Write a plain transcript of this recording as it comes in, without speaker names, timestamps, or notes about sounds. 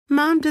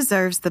Mom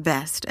deserves the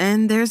best,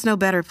 and there's no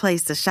better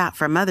place to shop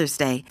for Mother's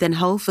Day than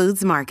Whole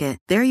Foods Market.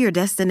 They're your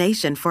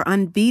destination for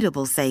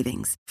unbeatable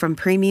savings, from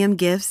premium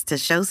gifts to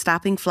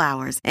show-stopping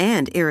flowers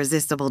and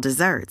irresistible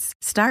desserts.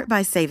 Start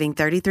by saving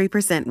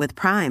 33% with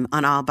Prime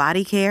on all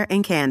body care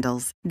and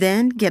candles.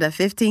 Then get a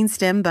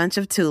 15-stem bunch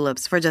of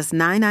tulips for just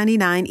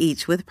 $9.99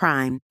 each with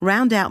Prime.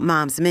 Round out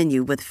Mom's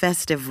menu with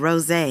festive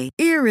rosé,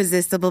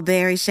 irresistible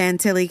berry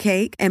chantilly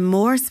cake, and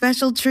more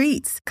special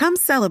treats. Come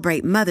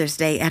celebrate Mother's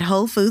Day at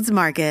Whole Foods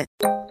Market.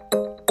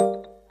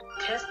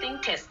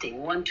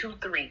 Testing. 1, 2,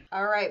 3.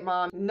 All right,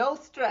 Mom. No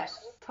stress.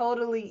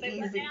 Totally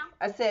easy.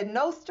 I said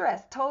no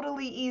stress.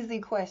 Totally easy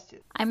question.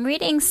 I'm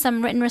reading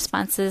some written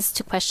responses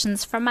to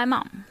questions from my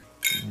mom.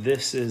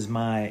 This is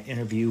my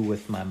interview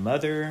with my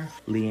mother,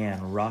 Leanne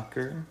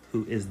Rocker,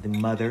 who is the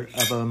mother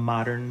of a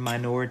modern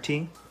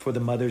minority for the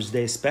Mother's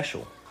Day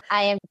special.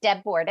 I am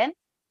Deb Borden,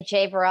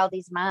 Jay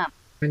Veraldi's mom.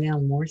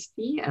 Renelle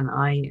Morsky, and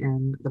I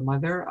am the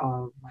mother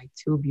of my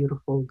two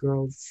beautiful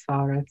girls,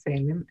 Sarah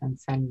Salim and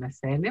Salma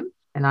Salim,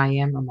 and I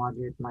am a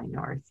moderate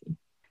minority.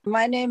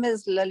 My name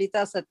is Lalita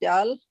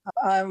Satyal.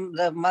 I'm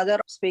the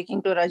mother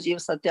speaking to Rajiv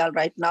Satyal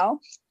right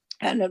now,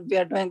 and we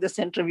are doing this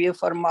interview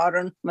for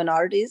modern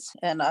minorities,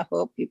 and I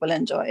hope people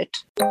enjoy it.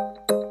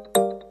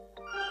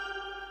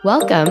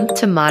 Welcome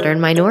to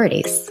Modern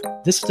Minorities.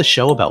 This is the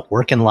show about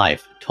work and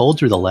life, told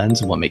through the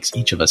lens of what makes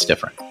each of us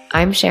different.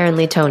 I'm Sharon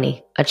Lee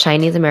Tony, a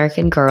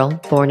Chinese-American girl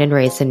born and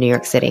raised in New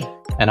York City.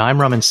 And I'm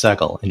Raman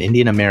Segal, an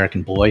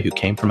Indian-American boy who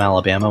came from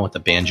Alabama with a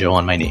banjo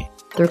on my knee.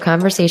 Through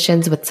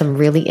conversations with some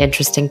really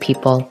interesting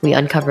people, we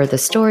uncover the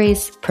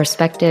stories,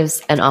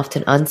 perspectives, and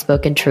often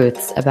unspoken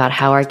truths about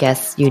how our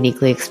guests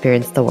uniquely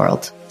experience the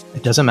world.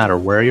 It doesn't matter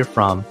where you're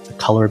from, the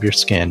color of your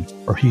skin,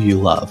 or who you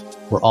love.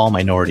 We're all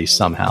minorities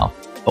somehow,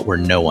 but we're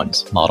no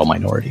one's model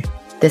minority.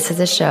 This is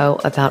a show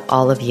about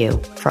all of you,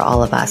 for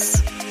all of us.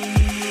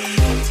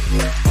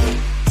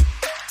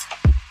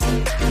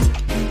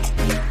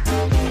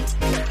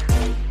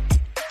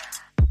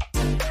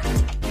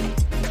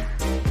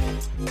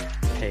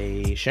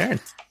 Hey, Sharon.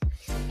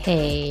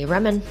 Hey,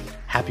 Raman.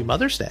 Happy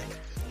Mother's Day.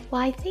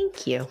 Why,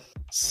 thank you.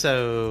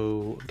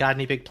 So, got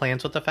any big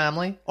plans with the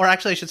family? Or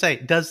actually, I should say,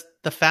 does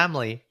the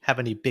family have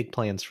any big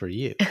plans for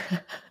you?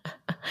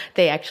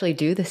 They actually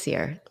do this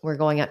year. We're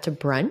going out to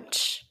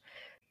brunch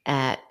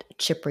at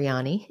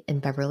Cipriani in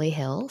Beverly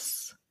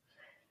Hills.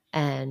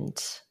 And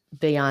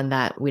beyond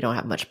that, we don't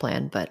have much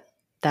planned, but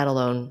that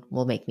alone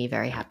will make me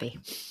very happy.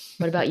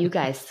 What about you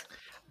guys?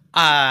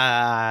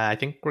 I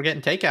think we're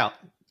getting takeout.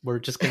 We're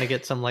just going to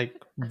get some like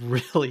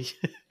really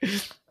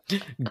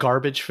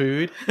garbage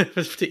food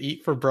to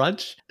eat for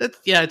brunch.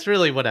 It's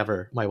really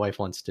whatever my wife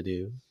wants to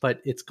do,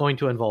 but it's going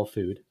to involve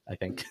food, I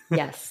think.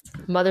 Yes.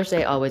 Mother's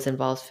Day always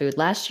involves food.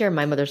 Last year,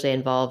 my Mother's Day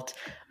involved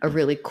a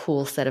really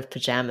cool set of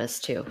pajamas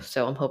too.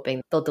 So I'm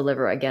hoping they'll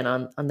deliver again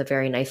on the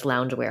very nice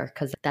loungewear,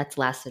 because that's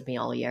lasted me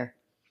all year.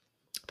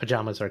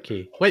 Pajamas are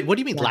key. Wait, what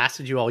do you mean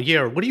lasted you all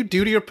year? What do you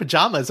do to your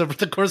pajamas over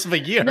the course of a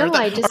year? No,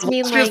 I just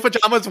mean like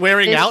pajamas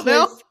wearing out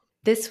now?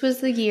 This was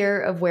the year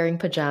of wearing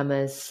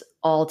pajamas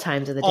all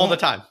times of the day. All the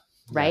time.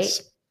 Right?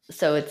 Yes.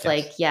 So it's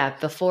like,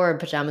 before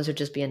pajamas would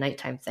just be a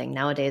nighttime thing.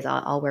 Nowadays,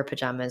 I'll wear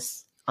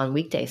pajamas on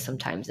weekdays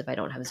sometimes if I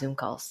don't have Zoom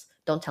calls.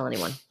 Don't tell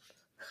anyone.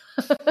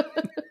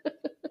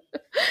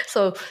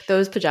 So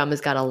those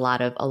pajamas got a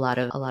lot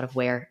of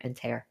wear and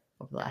tear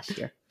over the last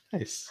year.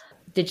 Nice.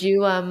 Did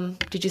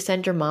you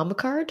send your mom a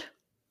card?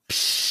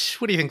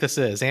 Psh, what do you think this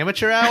is?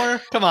 Amateur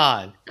hour? Come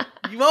on.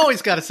 You've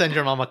always got to send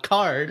your mom a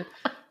card.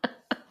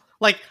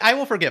 Like, I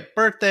will forget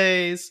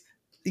birthdays.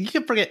 You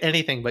can forget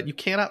anything, but you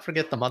cannot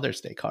forget the Mother's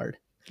Day card.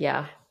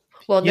 Yeah.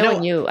 Well,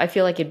 knowing you, I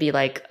feel like it'd be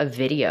like a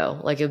video.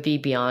 Like, it'd be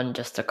beyond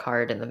just a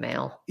card in the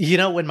mail. You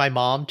know, when my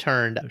mom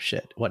turned,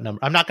 what number?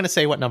 I'm not going to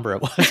say what number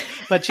it was,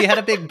 but she had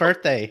a big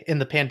birthday in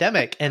the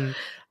pandemic. And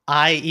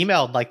I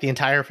emailed like the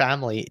entire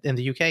family in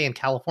the UK and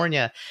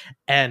California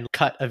and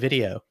cut a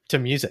video to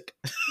music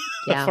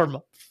for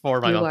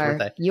my mom's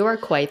birthday. You are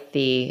quite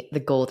the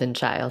golden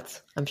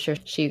child. I'm sure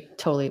she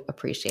totally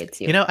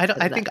appreciates you. You know,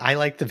 I think I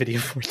liked the video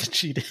more than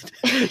she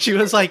did. She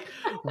was like,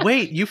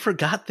 wait, you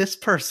forgot this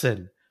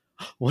person.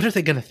 What are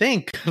they going to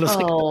think? I was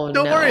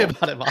don't worry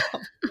about it, Mom.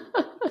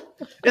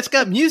 It's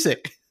got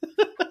music.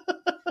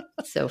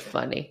 So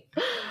funny.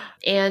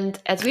 And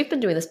as we've been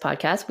doing this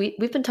podcast,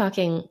 we've been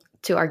talking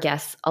to our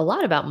guests a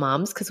lot about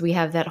moms, because we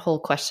have that whole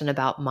question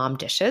about mom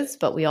dishes,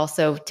 but we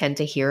also tend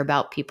to hear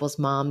about people's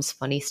moms,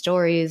 funny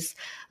stories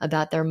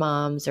about their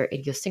moms or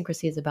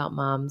idiosyncrasies about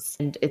moms.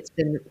 And it's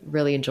been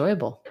really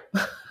enjoyable.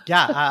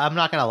 Yeah, I'm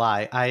not going to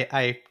lie.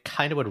 I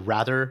kind of would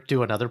rather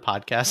do another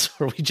podcast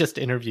where we just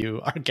interview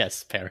our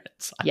guests'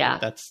 parents. Yeah.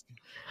 That's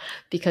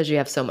because you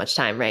have so much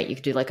time, right? You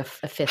could do like a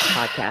fifth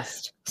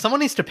podcast. Someone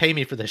needs to pay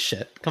me for this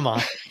shit. Come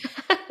on.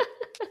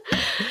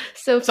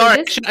 So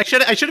sorry, I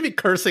shouldn't be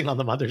cursing on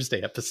the Mother's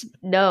Day episode.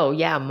 No,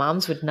 yeah,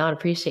 moms would not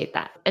appreciate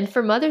that. And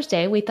for Mother's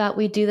Day, we thought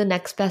we'd do the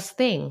next best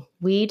thing.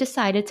 We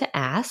decided to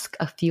ask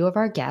a few of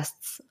our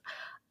guests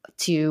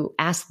to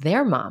ask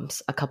their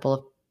moms a couple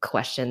of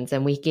questions,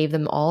 and we gave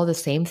them all the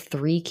same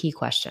 3 key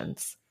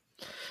questions.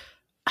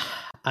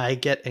 I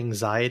get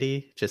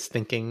anxiety just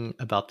thinking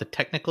about the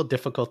technical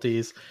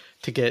difficulties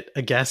to get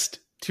a guest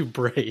to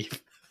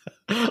brave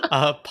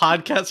a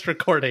podcast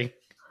recording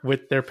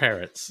with their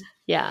parents.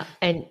 Yeah.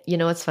 And you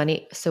know what's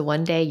funny? So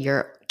one day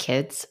your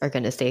kids are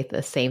going to say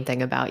the same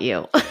thing about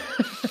you.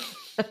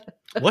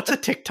 What's a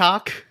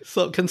TikTok?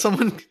 So can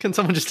someone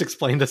just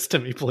explain this to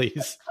me,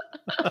 please?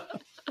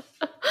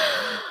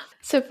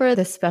 So for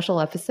this special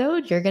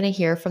episode, you're going to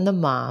hear from the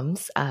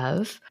moms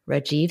of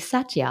Rajiv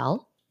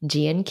Satyal,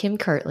 Gian Kim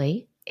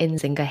Kirtley, and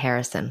Zinga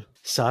Harrison.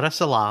 Sara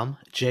Salam,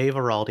 Jay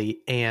Varaldi,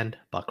 and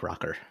Buck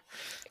Rocker.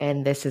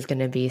 And this is going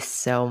to be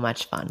so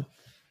much fun.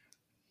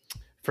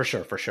 For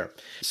sure, for sure.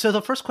 So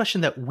the first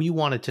question that we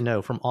wanted to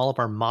know from all of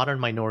our Modern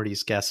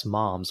Minorities guest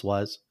moms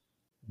was,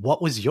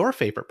 what was your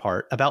favorite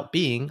part about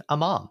being a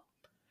mom?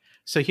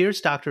 So here's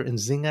Dr.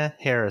 Nzinga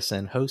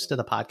Harrison, host of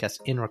the podcast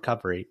In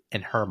Recovery,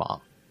 and her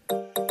mom.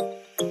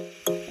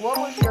 What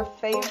was your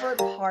favorite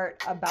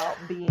part about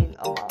being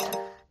a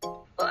mom?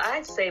 Well,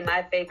 I'd say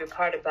my favorite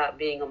part about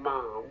being a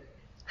mom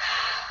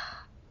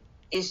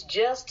is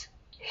just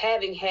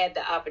having had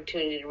the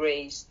opportunity to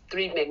raise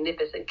 3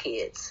 magnificent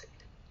kids.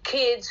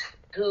 Kids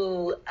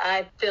who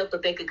I felt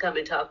that they could come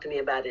and talk to me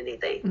about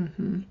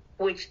anything,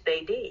 which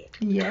they did.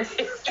 Yes.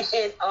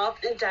 And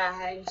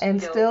oftentimes.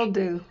 And still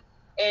do.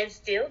 And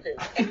still do.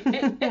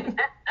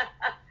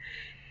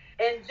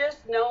 And just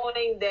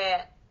knowing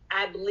that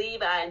I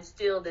believe I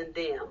instilled in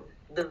them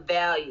the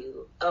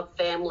value of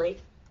family,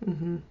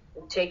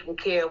 taking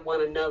care of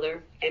one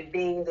another, and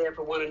being there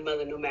for one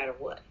another no matter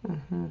what.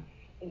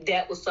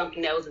 That was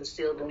something that was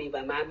instilled in me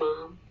by my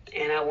mom,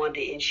 and I wanted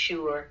to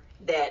ensure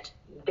that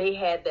they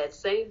had that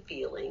same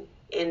feeling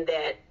in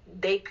that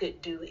they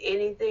could do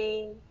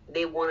anything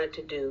they wanted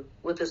to do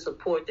with the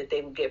support that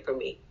they would get from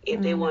me.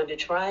 If they wanted to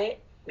try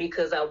it,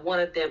 because I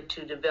wanted them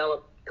to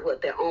develop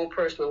their own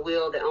personal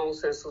will, their own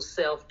sense of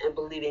self, and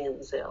believing in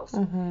themselves.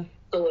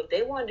 So if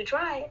they wanted to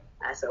try it,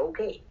 I said,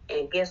 okay.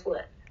 And guess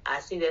what? I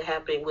see that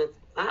happening with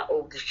my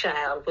oldest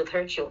child, with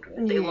her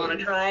children. If they want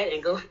to try it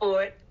and go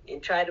for it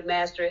and try to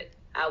master it,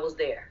 I was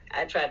there.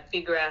 I tried to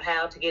figure out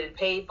how to get it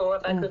paid for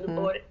if I couldn't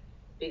afford it,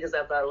 because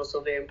I thought it was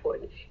so very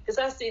important. Because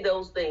I see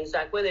those things,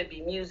 like whether it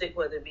be music,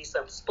 whether it be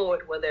some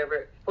sport,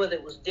 whether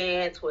it was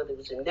dance, whether it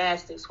was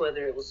gymnastics,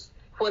 whether it was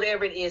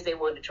whatever it is they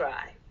wanted to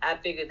try. I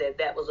figured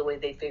that was the way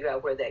they figure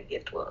out where that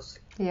gift was.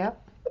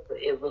 Yep.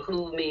 It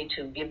behooved me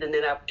to give them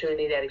that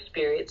opportunity, that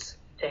experience,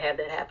 to have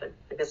that happen.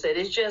 Like I said,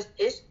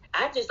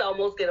 I just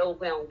almost get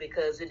overwhelmed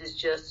because it is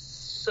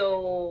just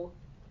so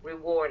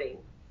rewarding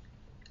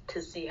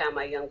to see how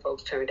my young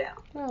folks turned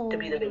out to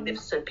be the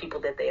magnificent people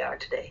that they are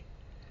today.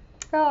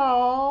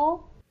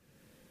 Oh.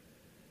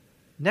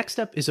 Next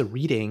up is a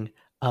reading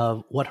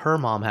of what her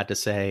mom had to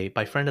say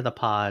by friend of the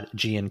pod,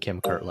 Gian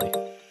Kim Kirtley.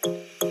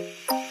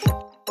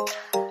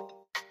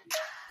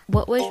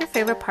 What was your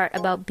favorite part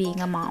about being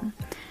a mom?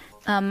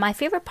 My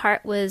favorite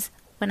part was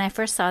when I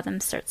first saw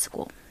them start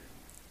school.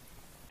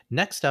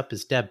 Next up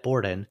is Deb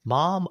Borden,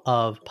 mom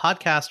of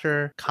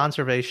podcaster,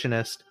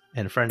 conservationist,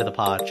 and friend of the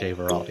pod, Jay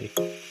Varaldi.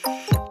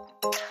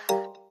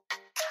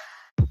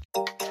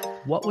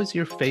 What was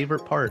your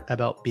favorite part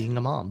about being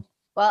a mom?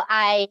 Well,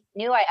 I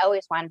knew I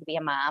always wanted to be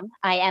a mom.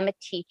 I am a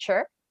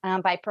teacher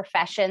by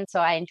profession,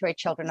 so I enjoy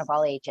children of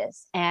all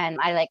ages. And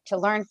I like to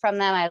learn from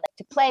them. I like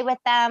to play with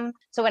them.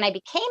 So when I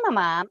became a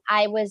mom,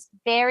 I was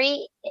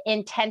very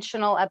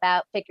intentional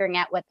about figuring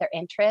out what their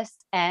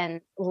interests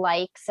and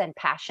likes and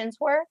passions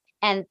were.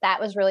 And that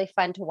was really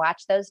fun to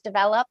watch those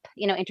develop,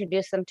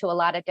 introduce them to a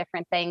lot of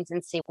different things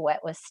and see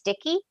what was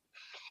sticky.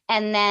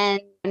 And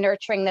then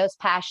nurturing those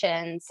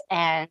passions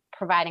and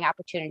providing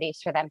opportunities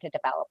for them to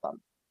develop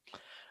them.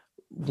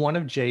 One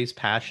of Jay's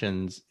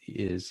passions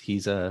is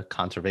he's a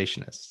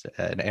conservationist,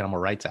 an animal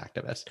rights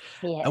activist.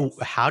 Yes.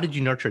 How did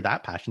you nurture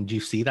that passion? Did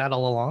you see that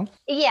all along?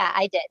 Yeah,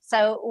 I did.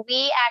 So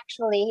we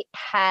actually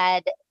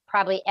had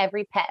probably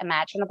every pet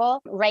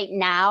imaginable. Right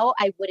now,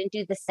 I wouldn't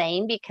do the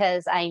same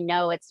because I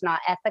know it's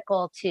not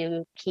ethical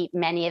to keep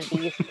many of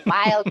these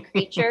wild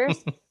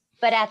creatures.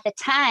 But at the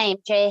time,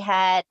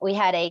 we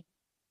had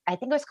I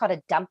think it was called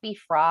a dumpy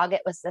frog.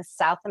 It was the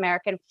South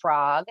American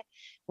frog.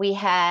 We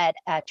had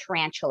a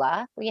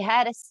tarantula. We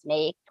had a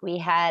snake. We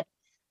had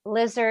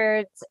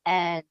lizards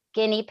and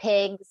guinea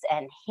pigs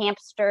and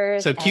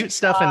hamsters. So cute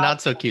stuff and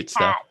not so cute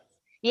stuff.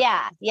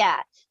 Yeah.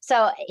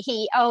 So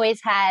he always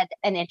had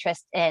an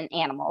interest in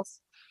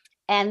animals.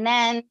 And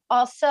then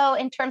also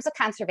in terms of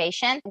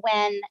conservation,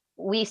 when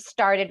we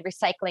started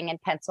recycling in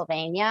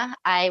Pennsylvania,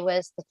 I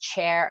was the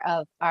chair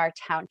of our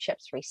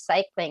township's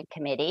recycling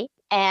committee.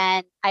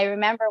 And I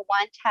remember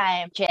one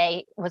time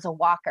Jay was a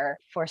walker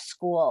for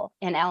school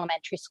in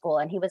elementary school,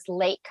 and he was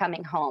late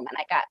coming home. And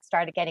I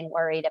started getting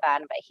worried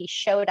about him, but he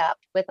showed up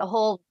with a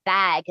whole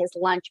bag, his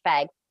lunch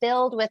bag,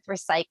 filled with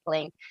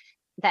recycling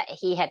that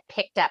he had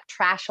picked up,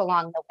 trash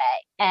along the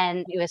way.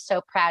 And he was so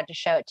proud to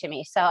show it to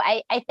me. So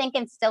I think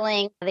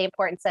instilling the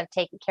importance of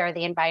taking care of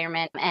the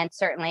environment, and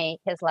certainly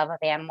his love of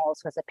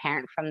animals, was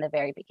apparent from the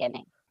very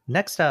beginning.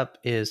 Next up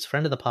is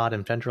friend of the pod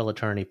and federal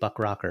attorney Buck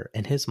Rocker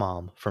and his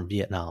mom from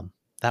Vietnam.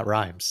 That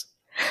rhymes.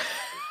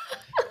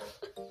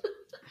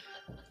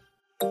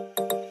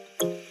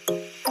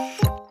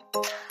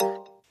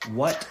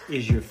 What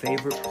is your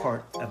favorite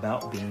part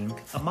about being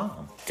a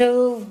mom?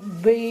 To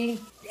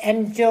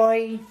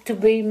enjoy to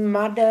be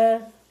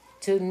mother,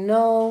 to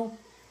know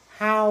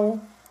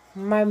how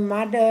my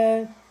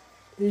mother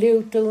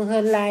lived through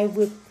her life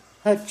with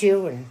her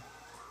children,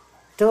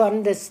 to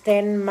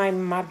understand my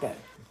mother.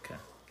 Okay.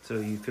 So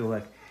you feel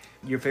like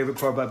your favorite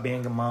part about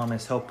being a mom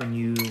is helping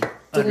you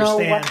to know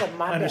what the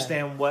mother,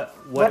 understand what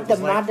it was the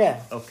like. Mother.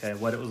 Okay,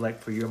 what it was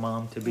like for your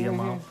mom to be a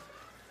mom.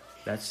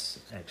 That's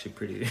actually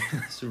pretty.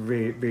 That's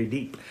very, very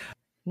deep.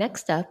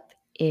 Next up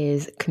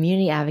is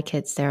community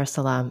advocate Sarah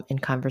Salam in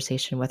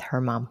conversation with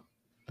her mom.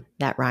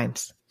 That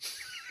rhymes.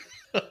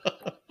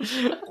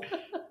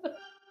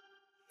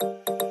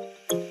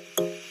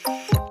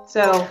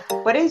 So,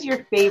 what is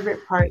your favorite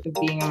part of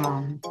being a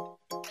mom?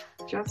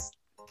 Just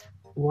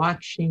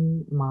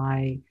watching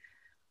my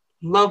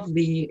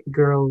lovely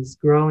girls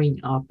growing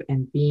up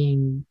and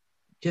being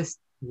just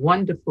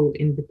wonderful,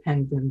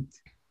 independent,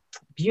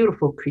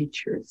 beautiful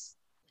creatures.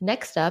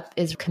 Next up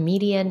is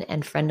comedian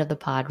and friend of the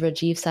pod,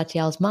 Rajiv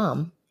Satyal's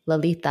mom,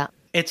 Lalita.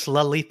 It's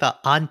Lalita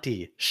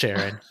Auntie,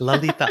 Sharon.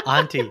 Lalita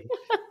Auntie.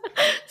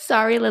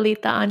 Sorry,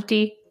 Lalita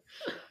Auntie.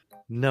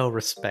 No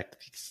respect,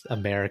 these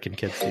American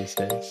kids these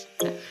days.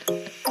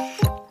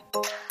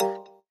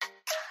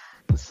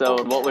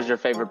 So what was your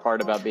favorite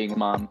part about being a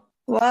mom?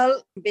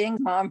 Well, being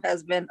mom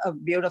has been a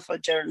beautiful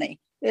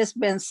journey. It's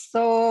been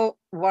so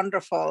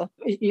wonderful.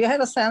 You had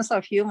a sense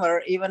of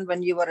humor even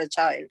when you were a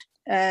child.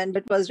 And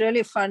it was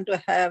really fun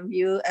to have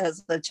you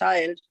as a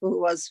child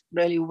who was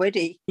really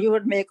witty. You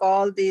would make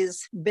all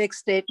these big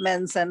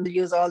statements and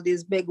use all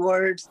these big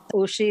words.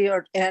 Ushi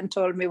or Anne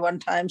told me one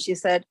time, she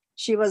said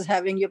she was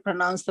having you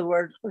pronounce the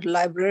word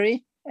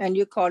library and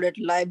you called it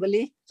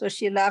libely. So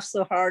she laughed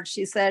so hard.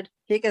 She said,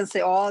 he can say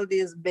all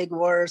these big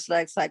words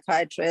like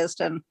psychiatrist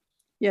and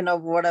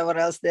whatever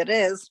else there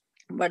is.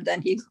 But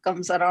then he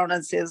comes around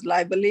and says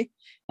libely.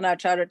 And I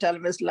try to tell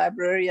him it's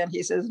library. And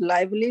he says,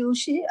 lively,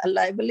 Ushi, a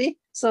lively.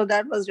 So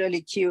that was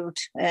really cute.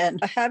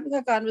 And having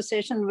a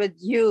conversation with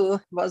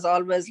you was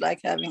always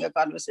like having a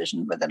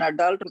conversation with an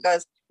adult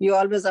because you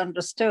always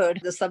understood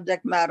the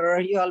subject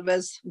matter. You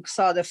always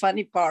saw the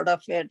funny part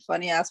of it,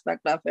 funny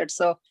aspect of it.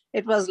 So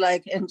it was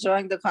like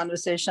enjoying the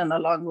conversation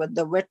along with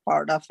the wit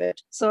part of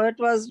it. So it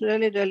was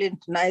really, really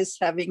nice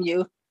having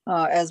you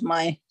as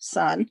my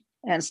son.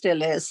 And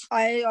still is.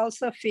 I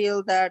also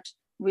feel that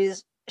we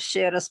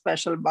share a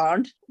special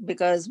bond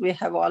because we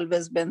have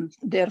always been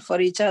there for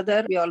each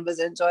other. We always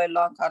enjoy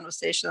long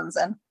conversations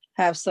and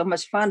have so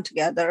much fun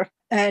together.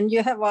 And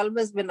you have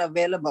always been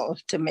available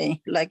to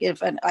me, like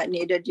if I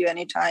needed you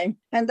anytime.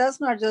 And that's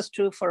not just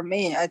true for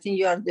me. I think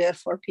you are there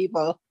for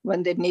people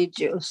when they need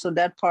you. So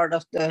that part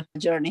of the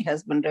journey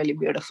has been really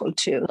beautiful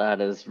too.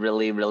 That is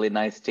really, really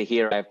nice to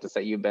hear. I have to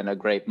say you've been a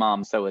great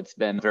mom. So it's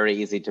been very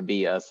easy to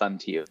be a son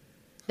to you.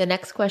 The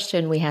next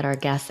question we had our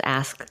guests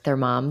ask their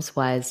moms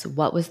was,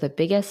 what was the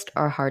biggest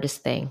or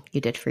hardest thing you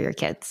did for your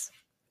kids?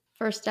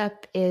 First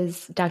up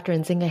is Dr.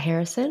 Nzinga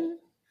Harrison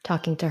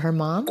talking to her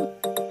mom. The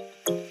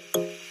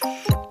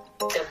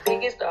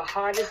biggest or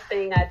hardest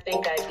thing I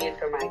think I did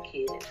for my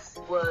kids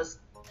was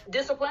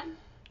discipline.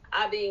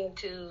 I mean,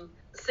 to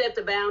set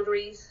the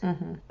boundaries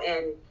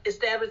and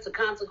establish the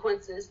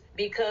consequences,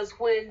 because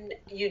when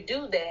you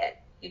do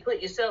that, you put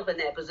yourself in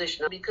that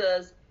position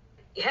because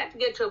you have to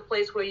get to a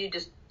place where you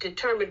just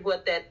determine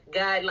what that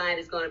guideline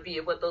is going to be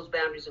and what those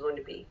boundaries are going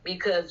to be,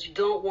 because you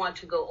don't want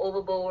to go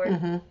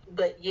overboard,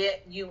 but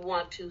yet you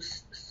want to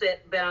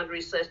set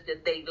boundaries such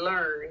that they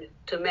learn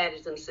to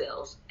manage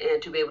themselves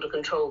and to be able to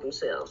control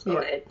themselves,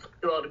 or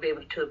to be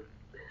able to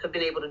have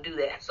been able to do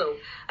that. So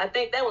I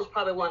think that was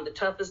probably one of the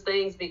toughest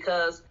things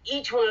because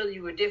each one of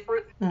you were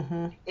different.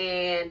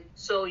 And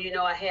so,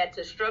 I had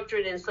to structure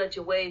it in such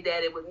a way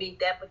that it would meet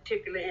that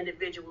particular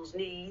individual's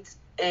needs,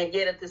 and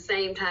yet at the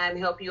same time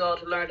help you all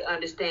to learn to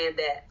understand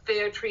that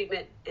fair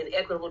treatment and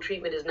equitable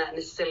treatment is not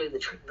necessarily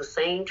the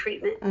same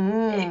treatment.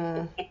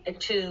 And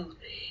to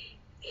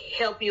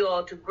help you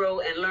all to grow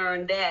and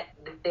learn that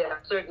there are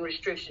certain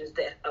restrictions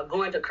that are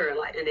going to occur in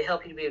life, and to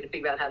help you to be able to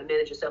figure out how to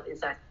manage yourself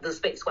inside the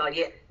space while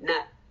yet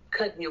not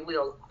cutting your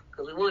will off.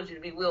 Because we want you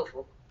to be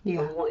willful.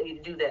 Yeah. We want you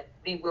to do that.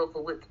 Be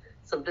willful with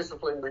some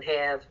discipline, but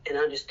have an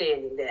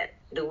understanding that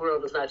the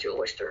world is not your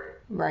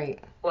oyster. Right.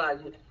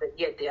 While you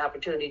get the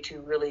opportunity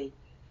to really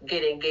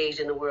get engaged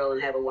in the world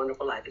and have a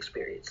wonderful life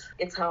experience.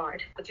 It's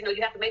hard. But you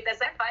have to make that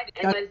sacrifice.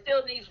 And it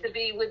still needs to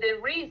be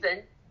within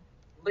reason,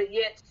 but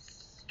yet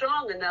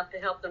strong enough to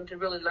help them to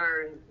really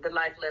learn the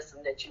life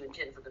lesson that you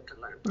intend for them to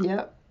learn.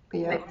 Yep.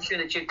 Making sure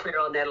that you're clear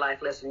on that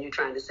life lesson you're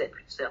trying to set for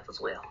yourself as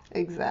well.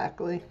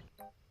 Exactly.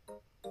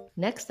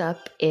 Next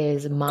up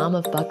is Mom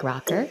of Buck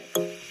Rocker.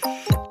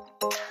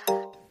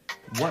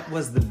 What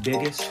was the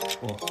biggest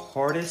or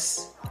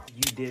hardest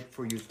you did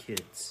for your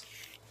kids?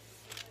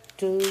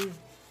 To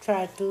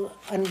try to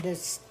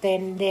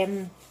understand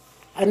them,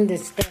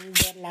 understand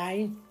their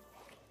life,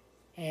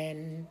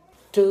 and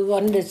to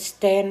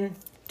understand,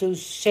 to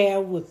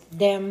share with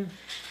them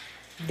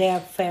their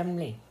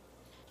family,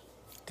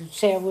 to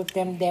share with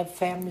them their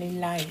family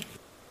life.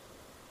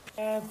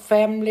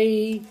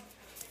 Family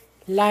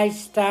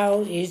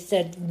lifestyle is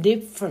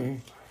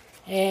different.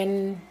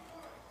 And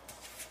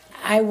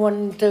I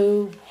want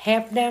to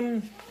help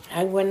them.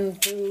 I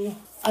want to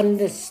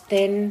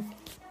understand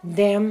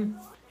them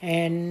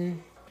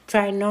and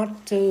try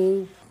not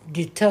to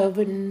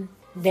determine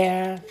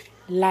their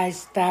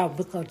lifestyle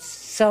because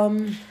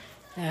some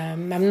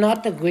I'm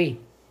not agree.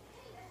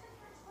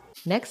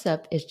 Next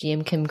up is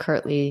GM Kim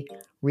Kirtley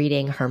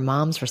reading her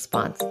mom's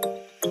response.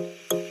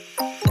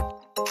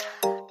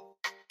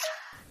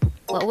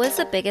 What was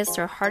the biggest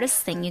or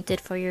hardest thing you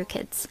did for your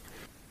kids?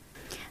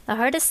 The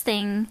hardest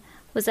thing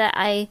was that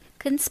I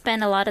couldn't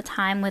spend a lot of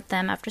time with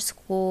them after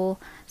school,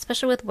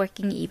 especially with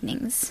working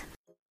evenings.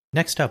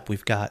 Next up,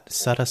 we've got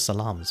Sada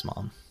Salam's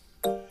mom.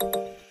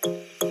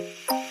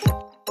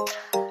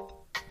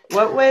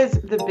 What was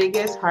the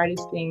biggest,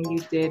 hardest thing you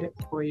did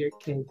for your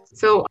kids?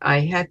 So I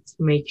had to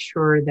make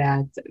sure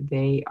that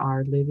they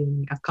are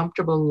living a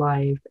comfortable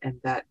life and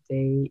that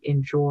they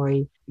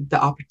enjoy the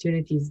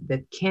opportunities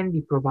that can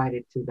be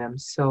provided to them.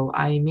 So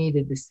I made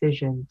a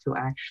decision to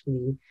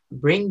actually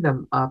bring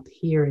them up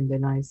here in the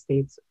United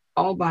States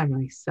all by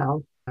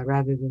myself,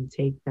 rather than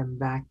take them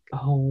back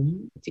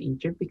home to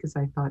Egypt, because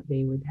I thought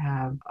they would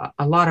have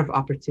a lot of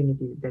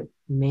opportunities that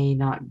may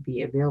not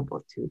be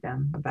available to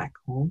them back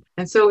home.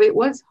 And so it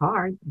was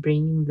hard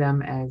bringing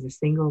them as a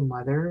single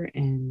mother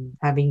and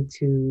having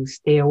to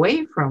stay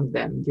away from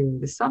them during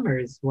the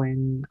summers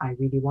when I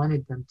really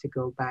wanted them to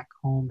go back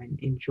home and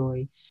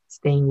enjoy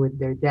staying with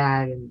their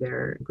dad and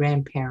their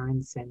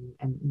grandparents. And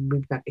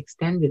we've got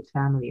extended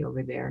family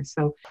over there.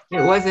 So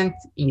it wasn't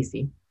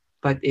easy,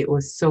 but it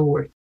was so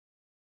worth it.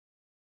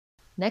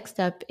 Next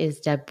up is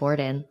Deb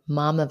Borden,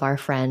 mom of our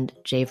friend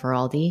Jay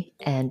Veraldi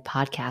and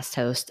podcast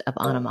host of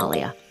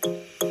Anomalia.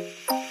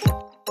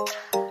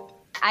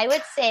 I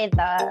would say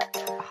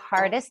the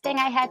hardest thing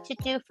I had to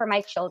do for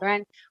my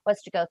children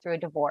was to go through a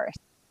divorce.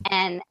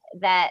 And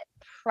that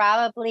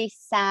probably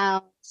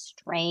sounds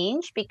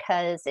strange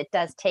because it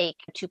does take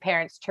two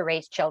parents to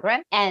raise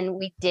children. And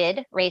we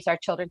did raise our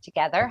children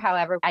together.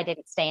 However, I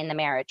didn't stay in the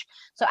marriage.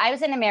 So I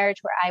was in a marriage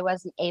where I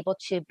wasn't able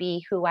to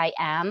be who I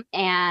am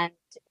and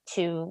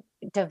to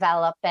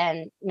develop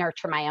and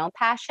nurture my own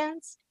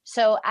passions.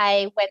 So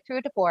I went through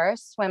a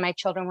divorce when my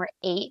children were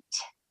 8,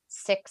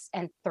 6,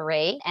 and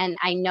 3. And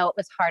I know it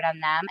was hard on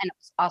them and it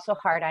was also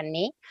hard on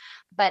me.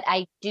 But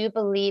I do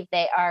believe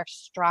they are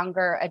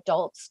stronger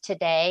adults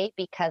today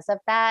because of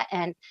that.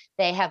 And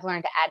they have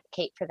learned to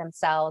advocate for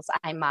themselves.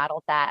 I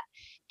modeled that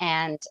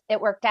and it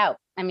worked out.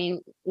 I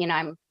mean,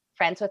 I'm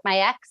friends with my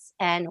ex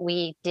and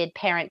we did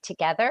parent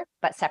together,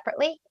 but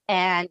separately.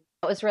 And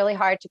it was really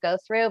hard to go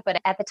through.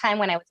 But at the time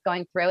when I was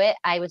going through it,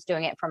 I was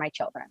doing it for my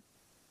children.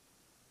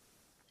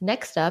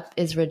 Next up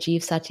is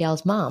Rajiv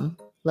Satyal's mom,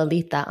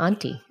 Lalitha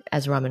Auntie,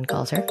 as Raman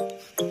calls her.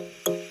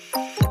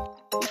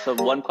 So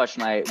one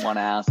question I want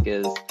to ask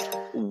is,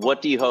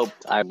 what do you hope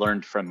I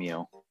learned from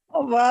you?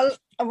 Well,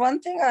 one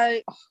thing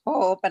I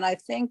hope, and I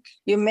think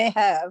you may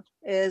have,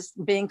 is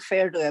being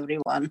fair to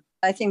everyone.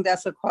 I think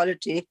that's a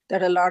quality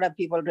that a lot of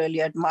people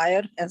really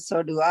admire, and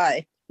so do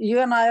I. You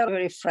and I are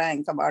very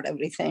frank about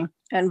everything,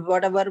 and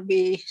whatever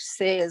we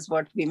say is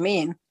what we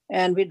mean,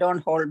 and we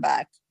don't hold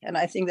back. And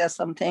I think that's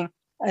something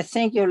I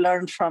think you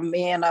learned from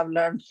me, and I've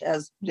learned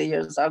as the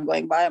years are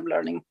going by. I'm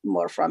learning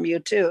more from you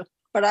too.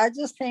 But I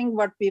just think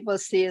what people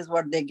see is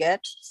what they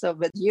get. So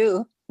with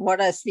you,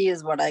 what I see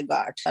is what I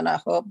got. And I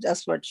hope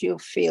that's what you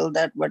feel,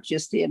 that what you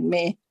see in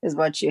me is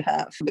what you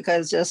have.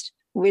 Because just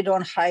we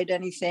don't hide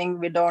anything.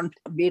 We don't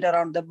beat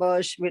around the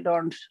bush. We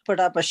don't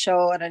put up a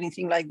show or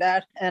anything like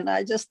that. And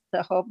I just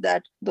hope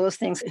that those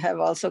things have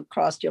also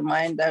crossed your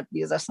mind, that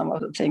these are some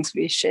of the things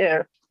we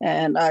share.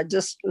 And I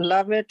just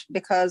love it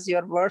because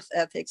your work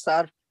ethics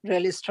are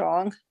really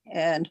strong.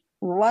 And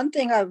one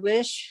thing I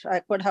wish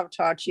I could have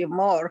taught you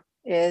more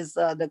is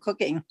the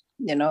cooking.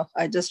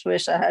 I just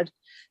wish I had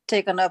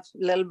taken up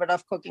a little bit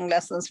of cooking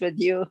lessons with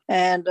you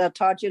and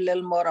taught you a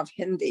little more of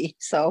Hindi.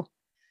 So,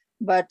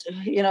 but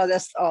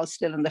that's all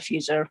still in the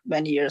future,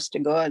 many years to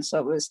go. And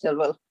so we still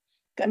will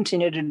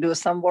continue to do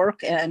some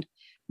work.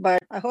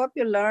 But I hope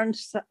you learned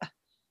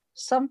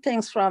some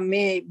things from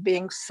me,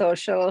 being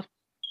social,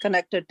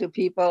 connected to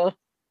people,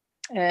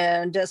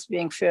 and just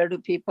being fair to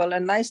people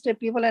and nice to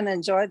people and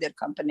enjoy their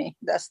company.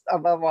 That's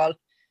above all,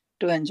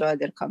 to enjoy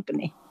their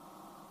company.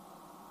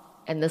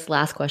 And this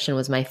last question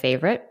was my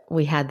favorite.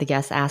 We had the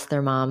guests ask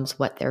their moms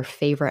what their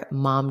favorite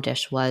mom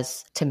dish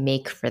was to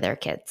make for their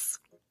kids.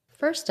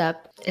 First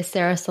up is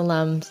Sarah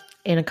Salam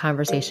in a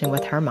conversation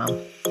with her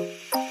mom.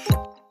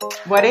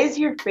 What is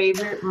your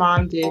favorite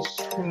mom dish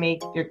to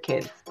make your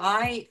kids?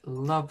 I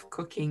love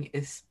cooking,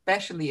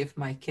 especially if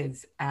my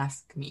kids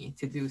ask me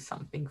to do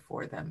something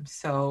for them.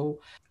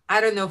 So I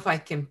don't know if I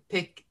can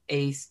pick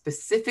a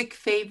specific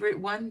favorite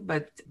one,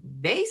 but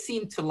they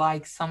seem to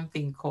like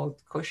something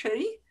called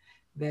koshari.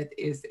 That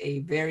is a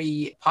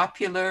very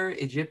popular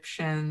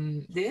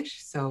Egyptian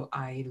dish. So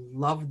I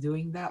love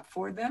doing that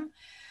for them.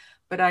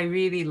 But I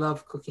really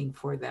love cooking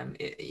for them.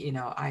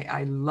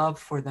 I love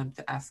for them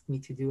to ask me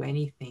to do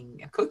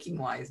anything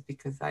cooking-wise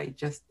because I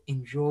just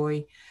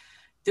enjoy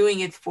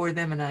doing it for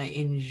them, and I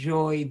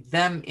enjoy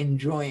them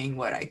enjoying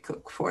what I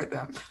cook for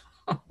them.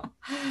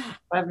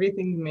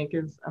 Everything you make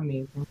is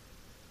amazing.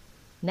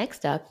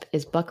 Next up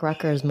is Buck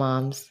Rucker's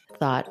mom's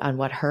thought on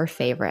what her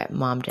favorite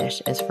mom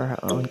dish is for her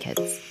own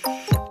kids.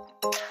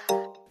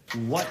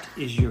 What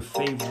is your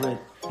favorite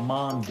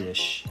mom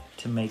dish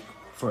to make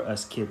for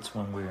us kids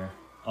when we're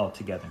all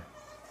together?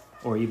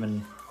 Or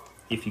even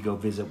if you go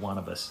visit one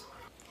of us?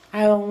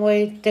 I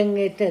always think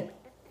it's a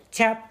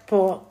chopped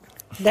pork.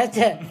 That's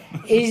an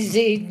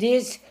easy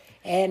dish,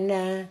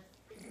 and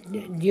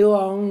you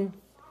all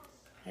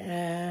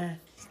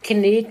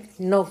can eat,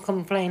 no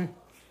complaint.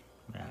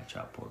 Yeah,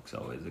 chopped pork's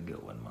always a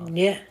good one, Mom.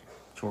 Yeah.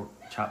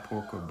 Chopped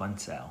pork or bun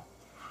sao.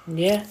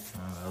 Yeah.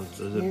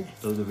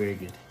 Those are very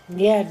good.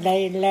 Yeah,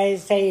 like I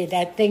said,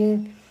 I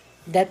think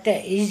that's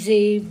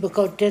easy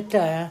because it's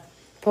a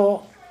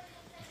pork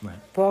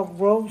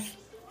roast,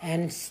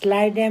 and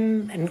slide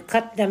them and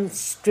cut them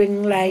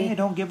string like. Hey,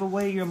 don't give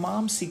away your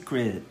mom's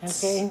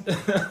secrets. Okay.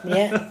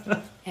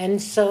 Yeah.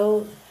 And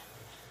so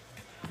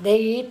they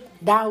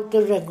eat down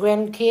to the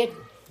grandkid,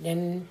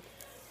 then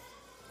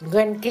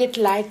grandkid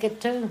like it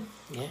too.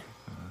 Yeah.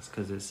 That's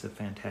because it's a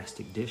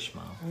fantastic dish,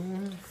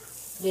 Mom.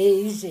 They're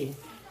easy.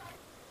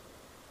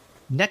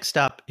 Next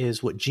up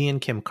is what Gian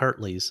Kim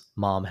Kirtley's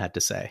mom had to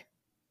say.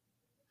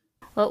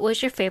 What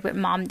was your favorite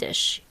mom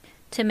dish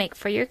to make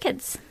for your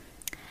kids?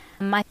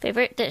 My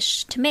favorite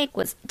dish to make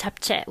was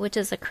japchae, which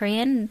is a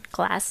Korean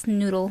glass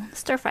noodle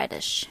stir-fry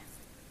dish.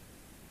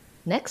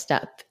 Next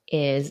up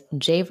is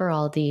Jay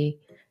Veraldi,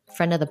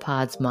 friend of the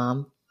pod's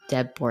mom,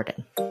 Deb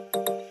Borden.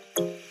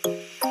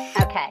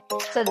 Okay,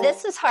 so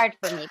this is hard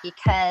for me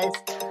because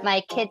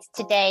my kids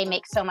today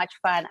make so much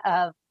fun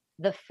of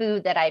the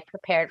food that I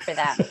prepared for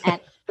them. And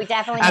we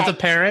definitely As a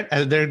parent,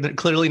 they're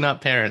clearly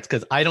not parents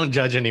because I don't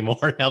judge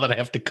anymore now that I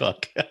have to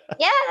cook.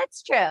 Yeah,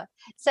 that's true.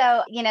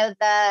 So,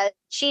 the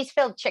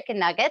cheese-filled chicken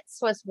nuggets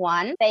was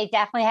one. They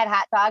definitely had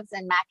hot dogs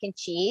and mac and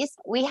cheese.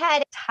 We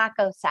had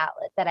taco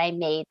salad that I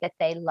made that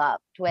they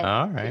loved with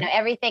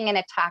everything in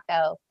a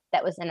taco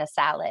that was in a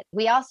salad.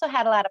 We also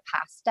had a lot of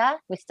pasta.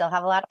 We still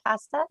have a lot of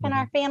pasta in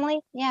our family.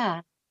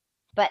 Yeah.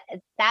 But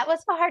that was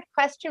a hard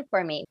question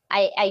for me.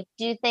 I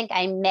do think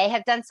I may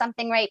have done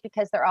something right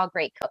because they're all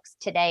great cooks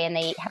today and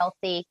they eat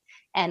healthy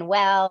and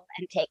well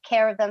and take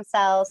care of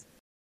themselves.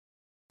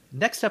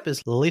 Next up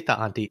is Lalitha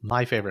Auntie,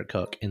 my favorite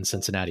cook in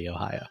Cincinnati,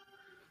 Ohio.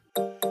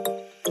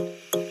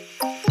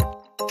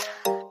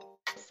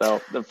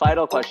 So the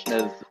final question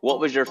is,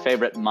 what was your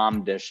favorite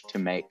mom dish to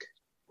make?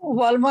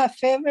 Well, my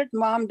favorite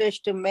mom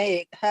dish to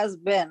make has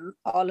been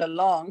all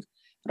along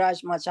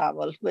rajma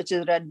chawal, which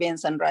is red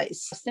beans and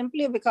rice,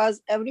 simply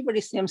because everybody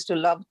seems to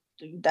love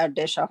that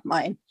dish of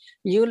mine.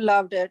 You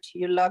loved it.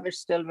 You love it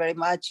still very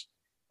much.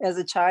 As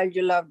a child,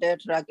 you loved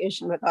it.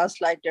 Rakesh and Vikas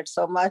liked it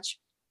so much.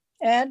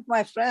 And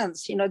my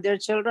friends, their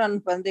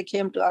children, when they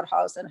came to our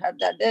house and had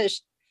that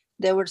dish,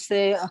 they would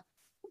say,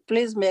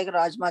 please make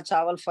rajma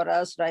chawal for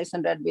us, rice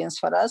and red beans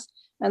for us.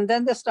 And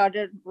then they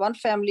started, one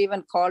family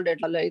even called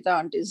it Lalitha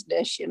Auntie's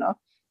dish,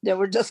 They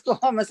would just go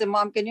home and say,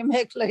 Mom, can you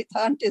make Lalitha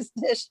Auntie's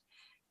dish?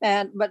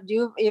 But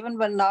even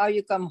when now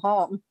you come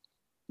home,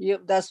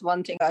 that's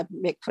one thing I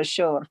make for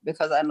sure,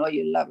 because I know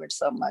you love it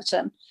so much.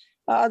 And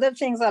other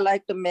things I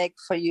like to make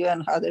for you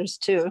and others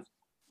too,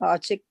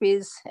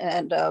 chickpeas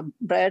and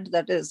bread,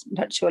 that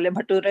chole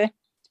bhature,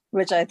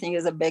 which I think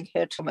is a big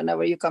hit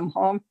whenever you come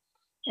home.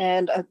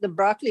 And the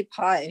broccoli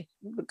pie,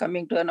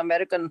 coming to an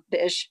American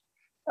dish,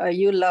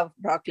 you love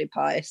broccoli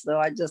pie. So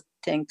I just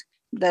think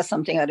that's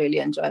something I really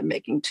enjoy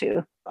making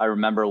too. I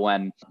remember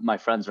when my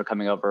friends were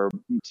coming over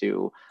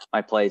to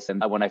my place,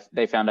 and when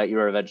they found out you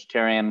were a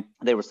vegetarian,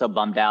 they were so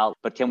bummed out.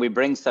 But can we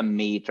bring some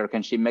meat, or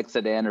can she mix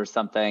it in or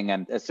something?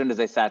 And as soon as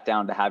they sat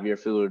down to have your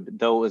food,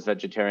 though it was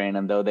vegetarian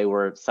and though they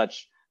were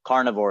such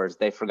carnivores,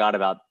 they forgot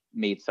about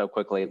meat so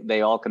quickly.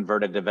 They all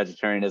converted to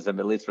vegetarianism,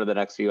 at least for the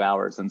next few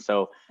hours. And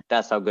so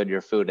that's how good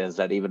your food is,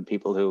 that even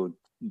people who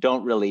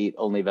don't really eat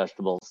only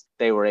vegetables,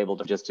 they were able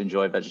to just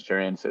enjoy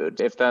vegetarian food.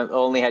 If they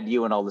only had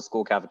you in all the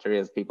school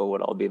cafeterias, people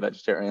would all be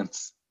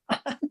vegetarians.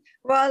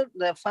 Well,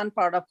 the fun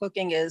part of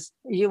cooking is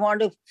you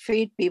want to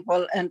feed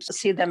people and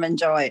see them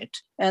enjoy it.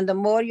 And the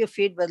more you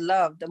feed with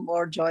love, the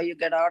more joy you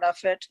get out of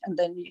it. And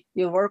then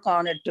you work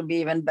on it to be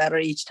even better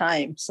each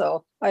time.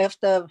 So if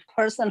the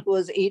person who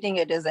is eating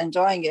it is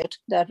enjoying it,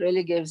 that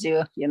really gives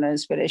you,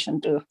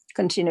 inspiration to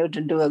continue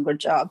to do a good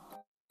job.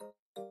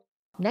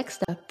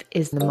 Next up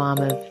is the mom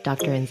of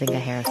Dr. Nzinga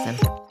Harrison.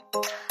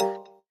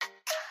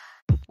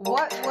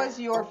 What was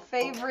your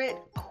favorite,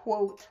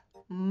 quote,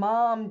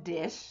 mom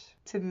dish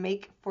to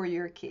make for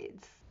your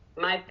kids?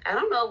 I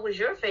don't know if it was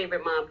your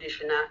favorite mom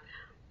dish or not,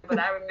 but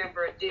I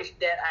remember a dish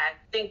that I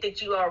think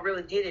that you all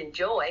really did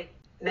enjoy.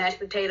 Mashed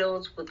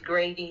potatoes with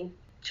gravy,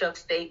 chuck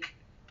steak.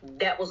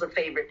 That was a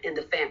favorite in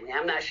the family.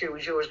 I'm not sure it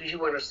was yours because you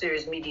weren't a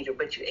serious meat eater,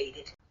 but you ate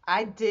it.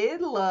 I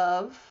did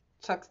love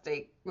chuck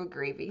steak with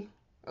gravy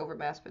over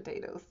mashed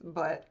potatoes,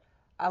 but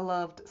I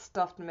loved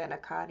stuffed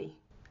manicotti.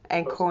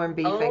 and corned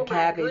beef and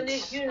cabbage. Oh my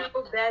goodness, you know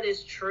that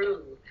is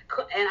true.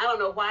 And I don't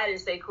know why I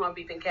didn't say corned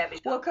beef and cabbage.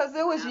 Well, because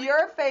it was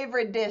your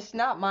favorite dish,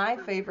 not my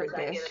favorite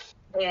dish.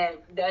 And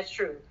that's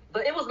true.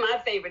 But it was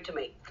my favorite to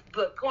make.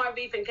 But corned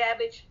beef and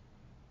cabbage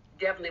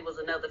definitely was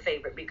another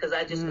favorite because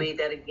I just made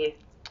that again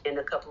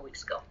a couple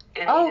weeks ago.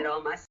 And I ate it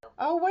all myself.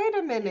 Oh, wait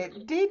a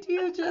minute. Did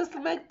you just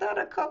make that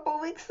a couple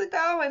weeks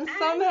ago and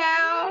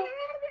somehow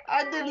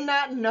I did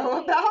not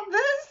know about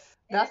this?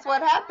 That's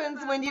what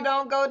happens when you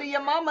don't go to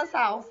your mama's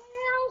house.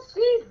 Well,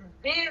 she's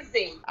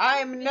busy. I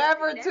am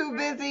never too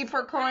busy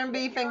for corned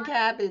beef and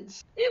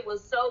cabbage. It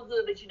was so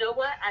good, but you know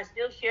what? I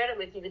still shared it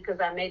with you because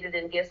I made it,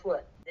 and guess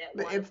what?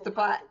 It's the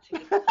pot.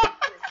 It's the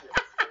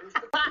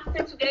pot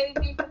that you gave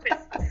me for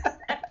Christmas.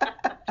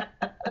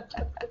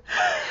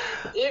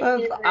 It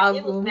was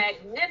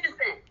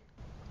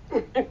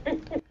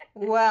magnificent.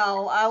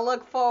 Well, I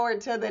look forward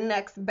to the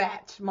next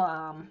batch,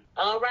 Mom.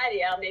 All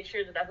righty, I'll make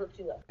sure that I hook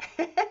you up.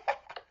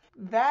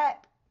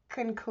 That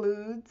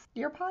concludes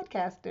your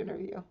podcast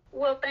interview.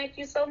 Well, thank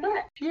you so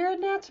much. You're a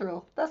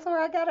natural. That's where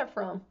I got it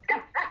from.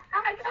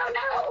 I don't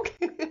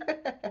know.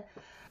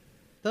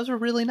 Those were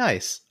really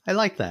nice. I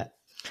like that.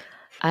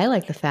 I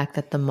like the fact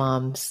that the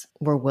moms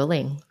were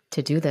willing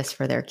to do this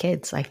for their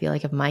kids. I feel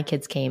like if my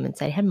kids came and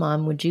said, "Hey,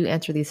 Mom, would you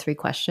answer these 3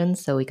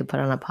 questions so we could put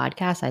on a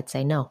podcast?" I'd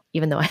say no,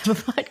 even though I have a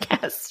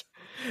podcast.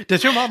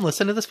 Does your mom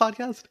listen to this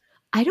podcast?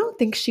 I don't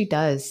think she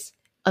does.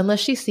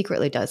 Unless she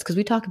secretly does, because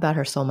we talk about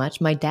her so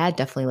much. My dad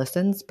definitely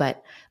listens,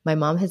 but my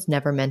mom has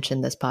never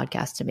mentioned this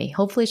podcast to me.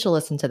 Hopefully she'll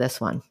listen to this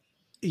one.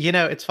 You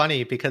know, it's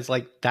funny because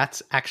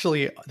that's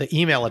actually the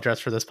email address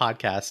for this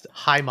podcast,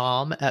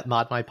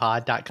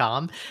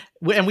 himom@modmypod.com.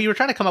 And we were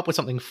trying to come up with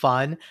something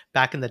fun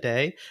back in the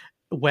day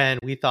when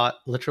we thought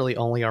literally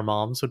only our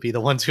moms would be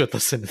the ones who would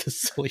listen to this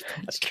silly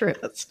podcast. That's true.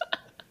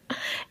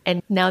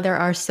 And now there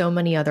are so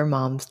many other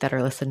moms that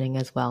are listening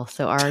as well.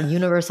 So our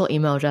universal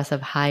email address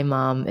of Hi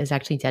Mom is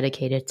actually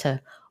dedicated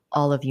to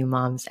all of you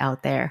moms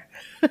out there.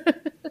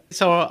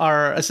 So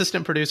our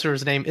assistant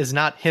producer's name is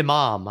not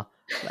Himam,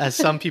 as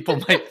some people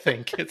might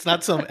think. It's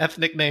not some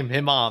ethnic name,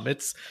 Himam.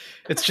 It's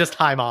just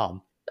Hi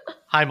Mom.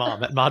 Hi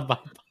Mom at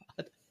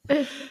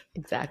ModMyPod.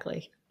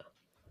 Exactly.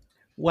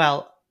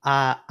 Well,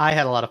 I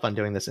had a lot of fun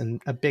doing this,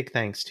 and a big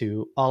thanks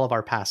to all of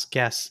our past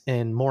guests,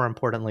 and more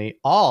importantly,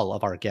 all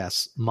of our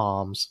guests'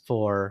 moms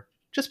for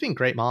just being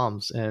great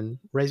moms and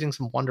raising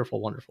some wonderful,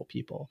 wonderful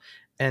people.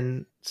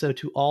 And so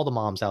to all the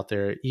moms out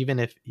there, even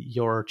if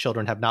your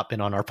children have not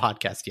been on our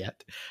podcast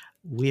yet,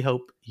 we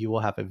hope you will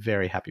have a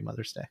very happy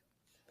Mother's Day.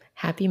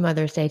 Happy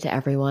Mother's Day to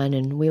everyone,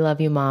 and we love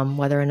you, Mom,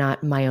 whether or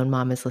not my own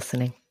mom is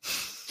listening.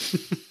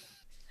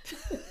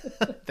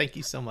 Thank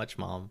you so much,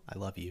 Mom. I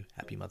love you.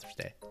 Happy Mother's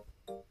Day.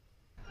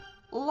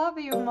 Love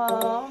you,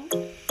 Mom.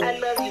 I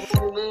love you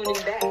for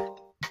mooning back.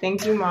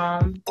 Thank you,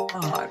 Mom.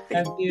 Oh,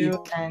 love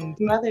you. And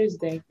Mother's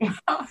Day.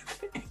 Oh,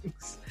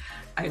 thanks.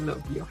 I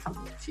love you. How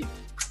about you?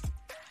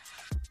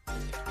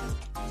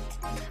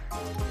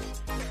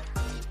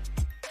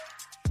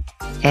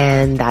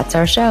 And that's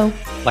our show.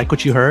 Like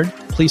what you heard?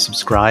 Please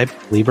subscribe,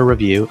 leave a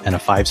review, and a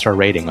 5-star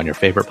rating on your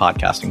favorite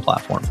podcasting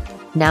platform.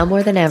 Now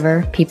more than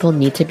ever, people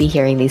need to be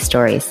hearing these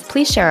stories.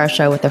 Please share our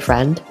show with a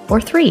friend or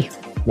 3.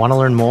 Want to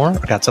learn more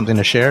or got something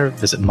to share?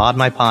 Visit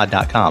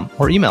modmypod.com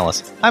or email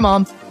us,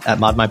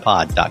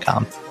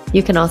 himom@modmypod.com.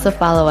 You can also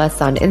follow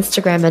us on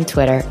Instagram and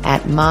Twitter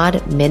at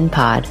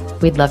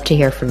modminpod. We'd love to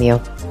hear from you.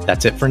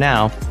 That's it for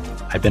now.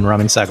 I've been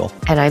Ramin Segal.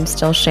 And I'm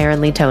still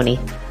Sharon Lee Tony.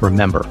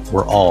 Remember,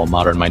 we're all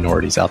modern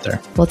minorities out there.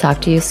 We'll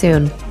talk to you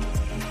soon.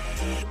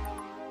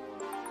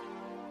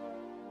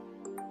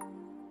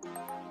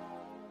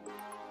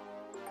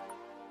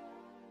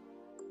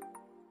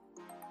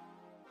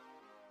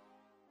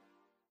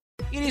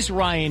 It is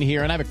Ryan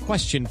here, and I have a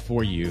question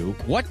for you.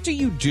 What do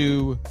you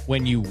do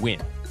when you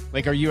win?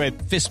 Like, are you a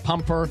fist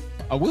pumper,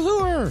 a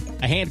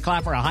woohooer, a hand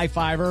clapper, a high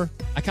fiver?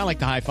 I kind of like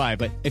the high five,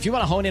 but if you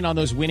want to hone in on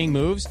those winning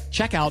moves,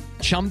 check out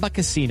Chumba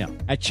Casino.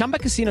 At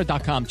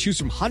ChumbaCasino.com, choose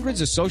from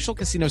hundreds of social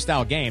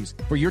casino-style games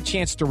for your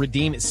chance to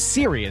redeem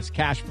serious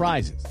cash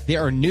prizes.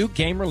 There are new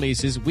game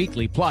releases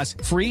weekly, plus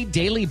free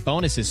daily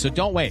bonuses, so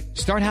don't wait.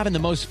 Start having the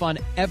most fun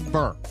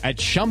ever at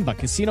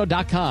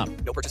ChumbaCasino.com.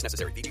 No purchase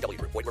necessary.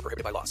 VGW. Void where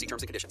prohibited by law. See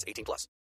terms and conditions. 18+.